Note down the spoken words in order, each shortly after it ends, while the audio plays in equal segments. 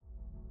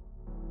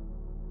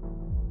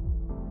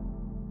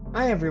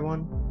Hi,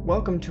 everyone.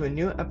 Welcome to a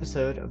new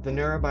episode of the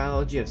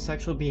Neurobiology of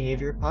Sexual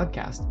Behavior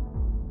podcast.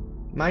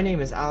 My name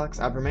is Alex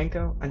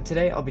Abramenko, and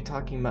today I'll be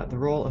talking about the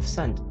role of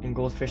scent in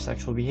goldfish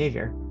sexual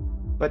behavior.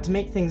 But to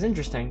make things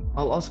interesting,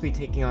 I'll also be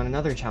taking on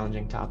another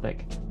challenging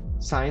topic,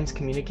 science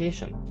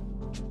communication.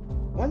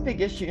 One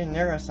big issue in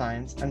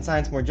neuroscience, and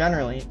science more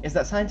generally, is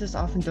that scientists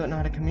often don't know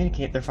how to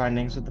communicate their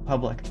findings with the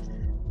public.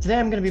 Today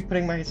I'm going to be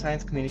putting my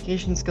science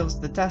communication skills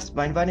to the test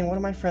by inviting one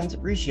of my friends,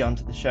 Rishi,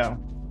 onto the show.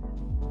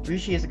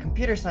 Rishi is a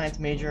computer science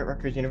major at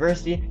Rutgers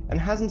University and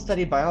hasn't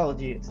studied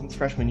biology since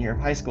freshman year of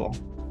high school.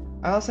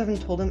 I also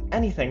haven't told him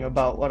anything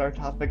about what our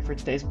topic for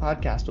today's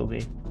podcast will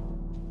be.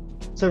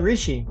 So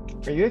Rishi,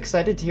 are you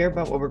excited to hear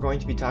about what we're going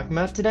to be talking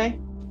about today?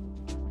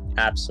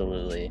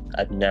 Absolutely.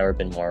 I've never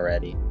been more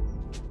ready.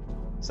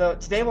 So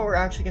today what we're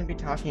actually going to be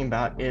talking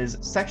about is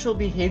sexual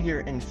behavior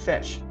in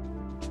fish.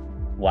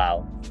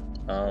 Wow.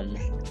 I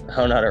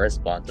don't know how to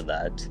respond to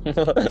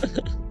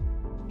that.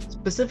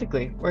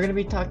 Specifically, we're going to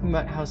be talking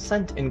about how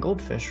scent in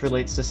goldfish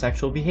relates to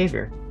sexual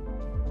behavior.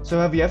 So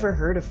have you ever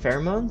heard of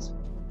pheromones?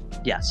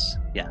 Yes.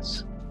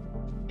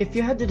 If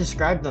you had to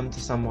describe them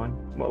to someone,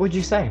 what would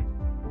you say?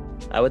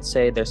 I would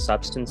say they're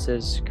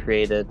substances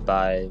created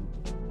by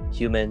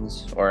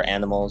humans or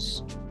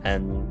animals,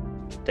 and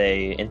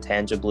they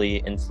intangibly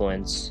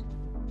influence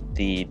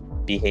the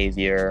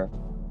behavior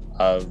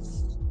of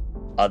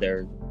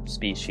other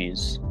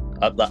species,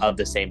 of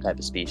the same type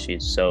of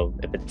species. So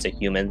if it's a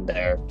human,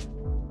 they're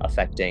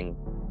affecting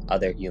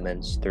other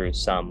humans through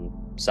some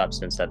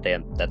substance that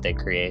they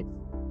create.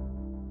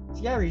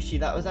 Yeah, Rishi,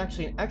 that was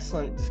actually an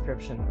excellent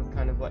description of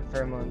kind of what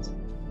pheromones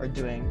are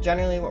doing.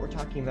 Generally, what we're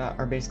talking about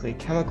are basically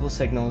chemical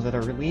signals that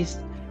are released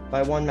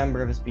by one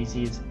member of a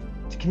species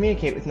to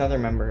communicate with another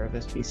member of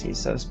a species.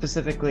 So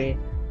specifically,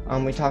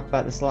 we talk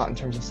about this a lot in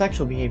terms of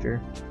sexual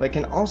behavior, but it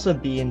can also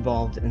be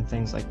involved in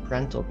things like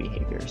parental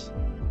behaviors.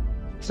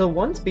 So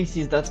one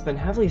species that's been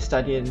heavily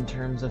studied in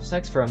terms of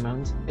sex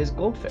pheromones is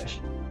goldfish.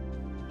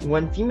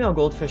 When female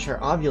goldfish are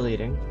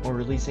ovulating or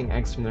releasing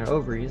eggs from their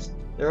ovaries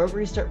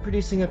start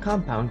producing a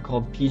compound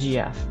called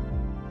PGF.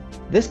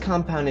 This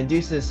compound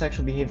induces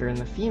sexual behavior in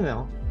the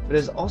female, but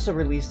is also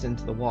released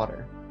into the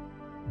water.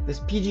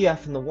 This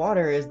PGF in the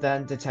water is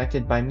then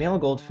detected by male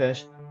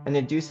goldfish and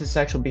induces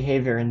sexual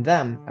behavior in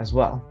them as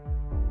well.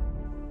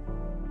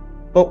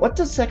 But what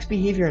does sex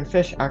behavior in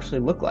fish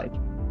actually look like?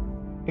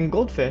 In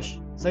goldfish,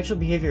 sexual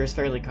behavior is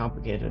fairly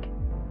complicated.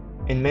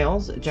 In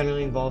males, it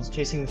generally involves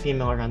chasing the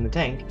female around the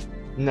tank,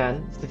 and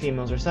then, if the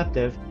female is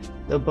receptive,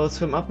 they'll both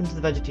swim up into the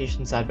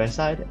vegetation side by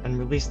side and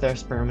release their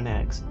sperm and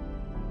eggs.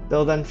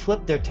 They'll then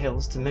flip their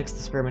tails to mix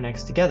the sperm and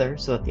eggs together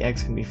so that the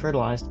eggs can be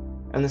fertilized,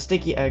 and the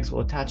sticky eggs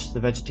will attach to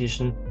the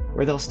vegetation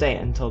where they'll stay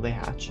until they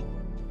hatch.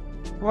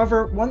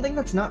 However, one thing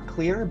that's not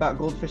clear about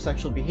goldfish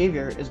sexual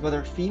behavior is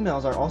whether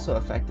females are also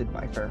affected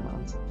by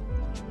pheromones.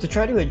 To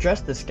try to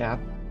address this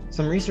gap,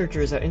 some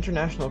researchers at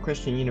International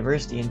Christian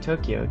University in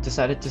Tokyo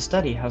decided to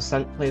study how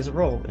scent plays a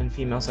role in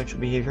female sexual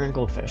behavior in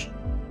goldfish.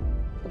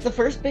 But the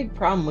first big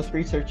problem with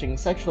researching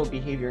sexual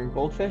behavior in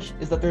goldfish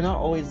is that they're not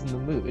always in the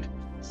mood.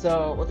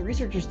 So what the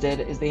researchers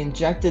did is they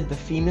injected the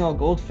female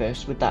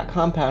goldfish with that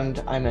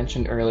compound I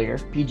mentioned earlier,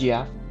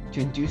 PGF, to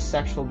induce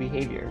sexual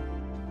behavior.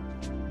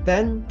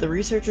 Then, the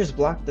researchers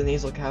blocked the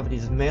nasal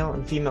cavities of male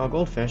and female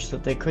goldfish so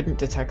that they couldn't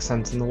detect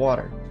scents in the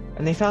water,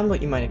 and they found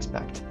what you might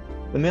expect.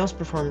 The males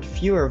performed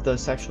fewer of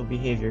those sexual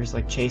behaviors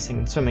like chasing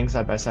and swimming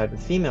side by side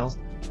with females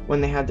when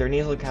they had their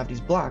nasal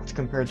cavities blocked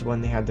compared to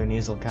when they had their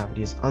nasal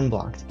cavities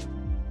unblocked.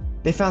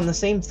 They found the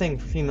same thing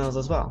for females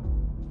as well.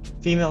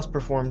 Females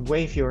performed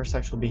way fewer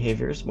sexual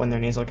behaviors when their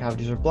nasal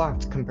cavities were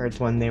blocked compared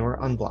to when they were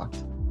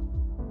unblocked.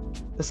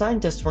 The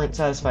scientists weren't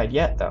satisfied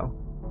yet, though.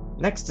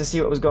 Next, to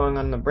see what was going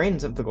on in the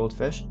brains of the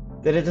goldfish,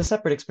 they did a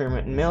separate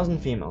experiment in males and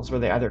females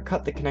where they either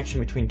cut the connection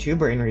between two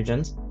brain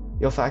regions,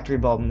 the olfactory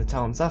bulb and the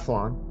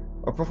telencephalon,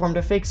 or performed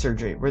a fake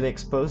surgery where they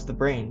exposed the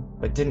brain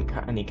but didn't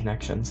cut any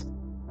connections.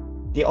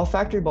 The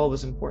olfactory bulb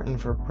was important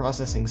for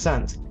processing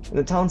scents, and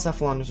the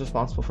telencephalon is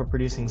responsible for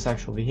producing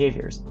sexual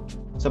behaviors.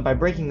 So by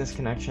breaking this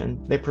connection,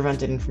 they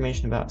prevented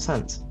information about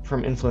scents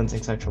from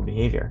influencing sexual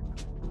behavior.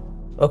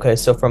 Okay,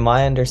 so from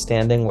my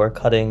understanding, we're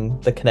cutting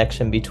the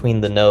connection between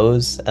the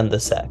nose and the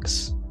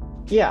sex.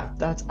 Yeah,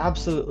 that's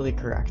absolutely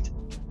correct.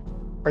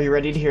 Are you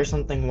ready to hear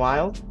something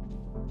wild?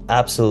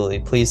 Absolutely,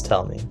 please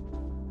tell me.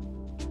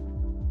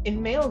 In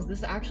males,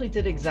 this actually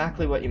did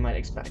exactly what you might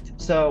expect.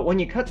 So when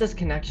you cut this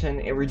connection,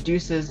 it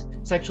reduces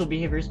sexual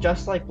behaviors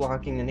just like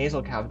blocking the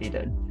nasal cavity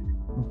did.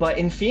 But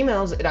in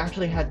females, it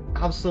actually had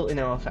absolutely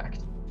no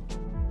effect.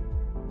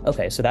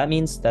 Okay, so that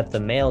means that the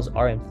males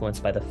are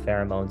influenced by the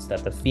pheromones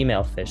that the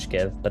female fish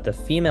give, but the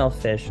female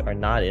fish are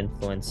not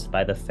influenced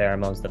by the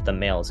pheromones that the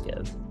males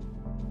give.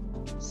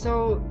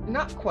 So,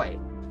 not quite.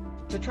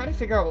 To try to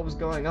figure out what was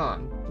going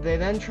on, they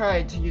then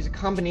tried to use a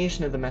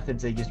combination of the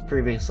methods they used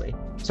previously.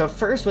 So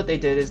first what they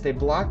did is they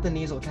blocked the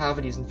nasal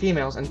cavities in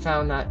females and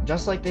found that,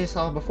 just like they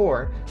saw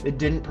before, they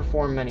didn't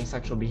perform many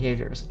sexual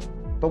behaviors.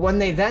 But when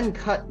they then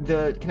cut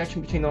the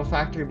connection between the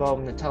olfactory bulb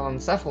and the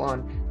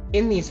telencephalon,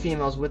 in these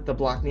females with the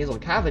blocked nasal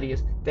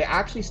cavities, they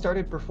actually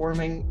started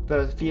performing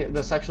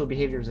the sexual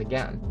behaviors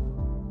again.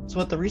 So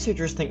what the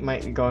researchers think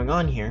might be going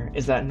on here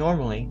is that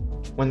normally,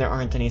 when there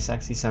aren't any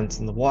sexy scents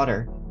in the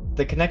water,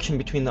 the connection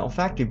between the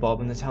olfactory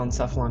bulb and the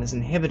telencephalon is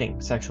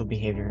inhibiting sexual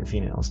behavior in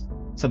females.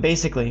 So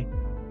basically,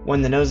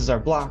 when the noses are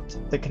blocked,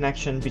 the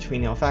connection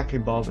between the olfactory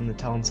bulb and the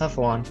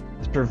telencephalon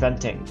is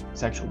preventing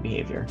sexual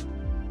behavior.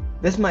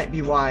 This might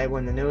be why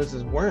when the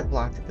noses weren't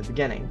blocked at the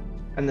beginning,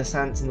 and the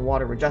scents in the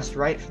water were just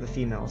right for the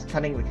females,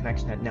 cutting the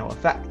connection had no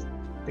effect.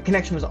 The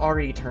connection was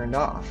already turned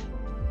off.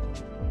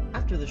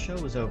 After the show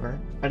was over,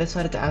 I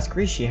decided to ask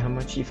Rishi how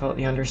much he felt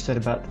he understood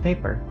about the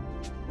paper.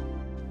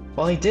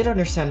 While he did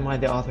understand why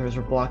the authors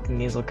were blocking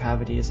nasal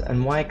cavities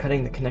and why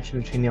cutting the connection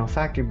between the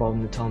olfactory bulb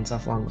and the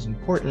telencephalon was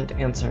important to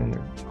answering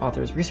the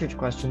author's research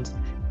questions,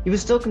 he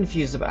was still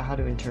confused about how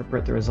to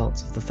interpret the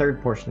results of the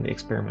third portion of the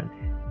experiment,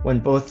 when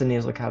both the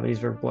nasal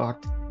cavities were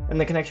blocked and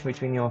the connection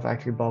between the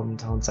olfactory bulb and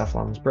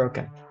telencephalon was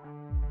broken.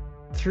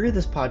 Through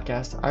this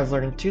podcast, I've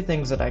learned two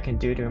things that I can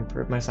do to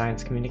improve my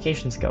science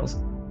communication skills.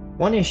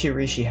 One issue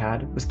Rishi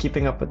had was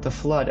keeping up with the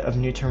flood of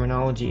new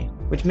terminology,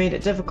 which made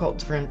it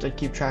difficult for him to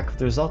keep track of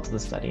the results of the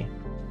study.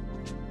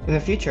 In the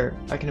future,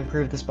 I can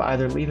improve this by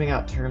either leaving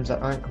out terms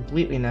that aren't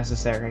completely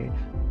necessary,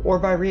 or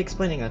by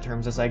re-explaining the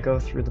terms as I go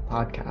through the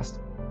podcast.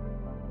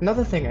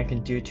 Another thing I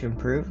can do to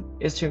improve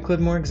is to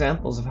include more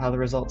examples of how the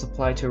results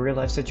apply to a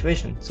real-life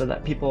situation so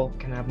that people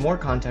can have more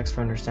context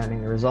for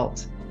understanding the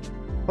results.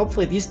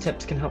 Hopefully these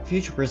tips can help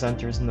future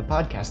presenters in the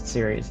podcast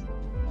series.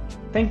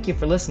 Thank you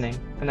for listening,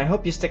 and I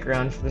hope you stick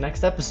around for the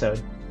next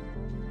episode.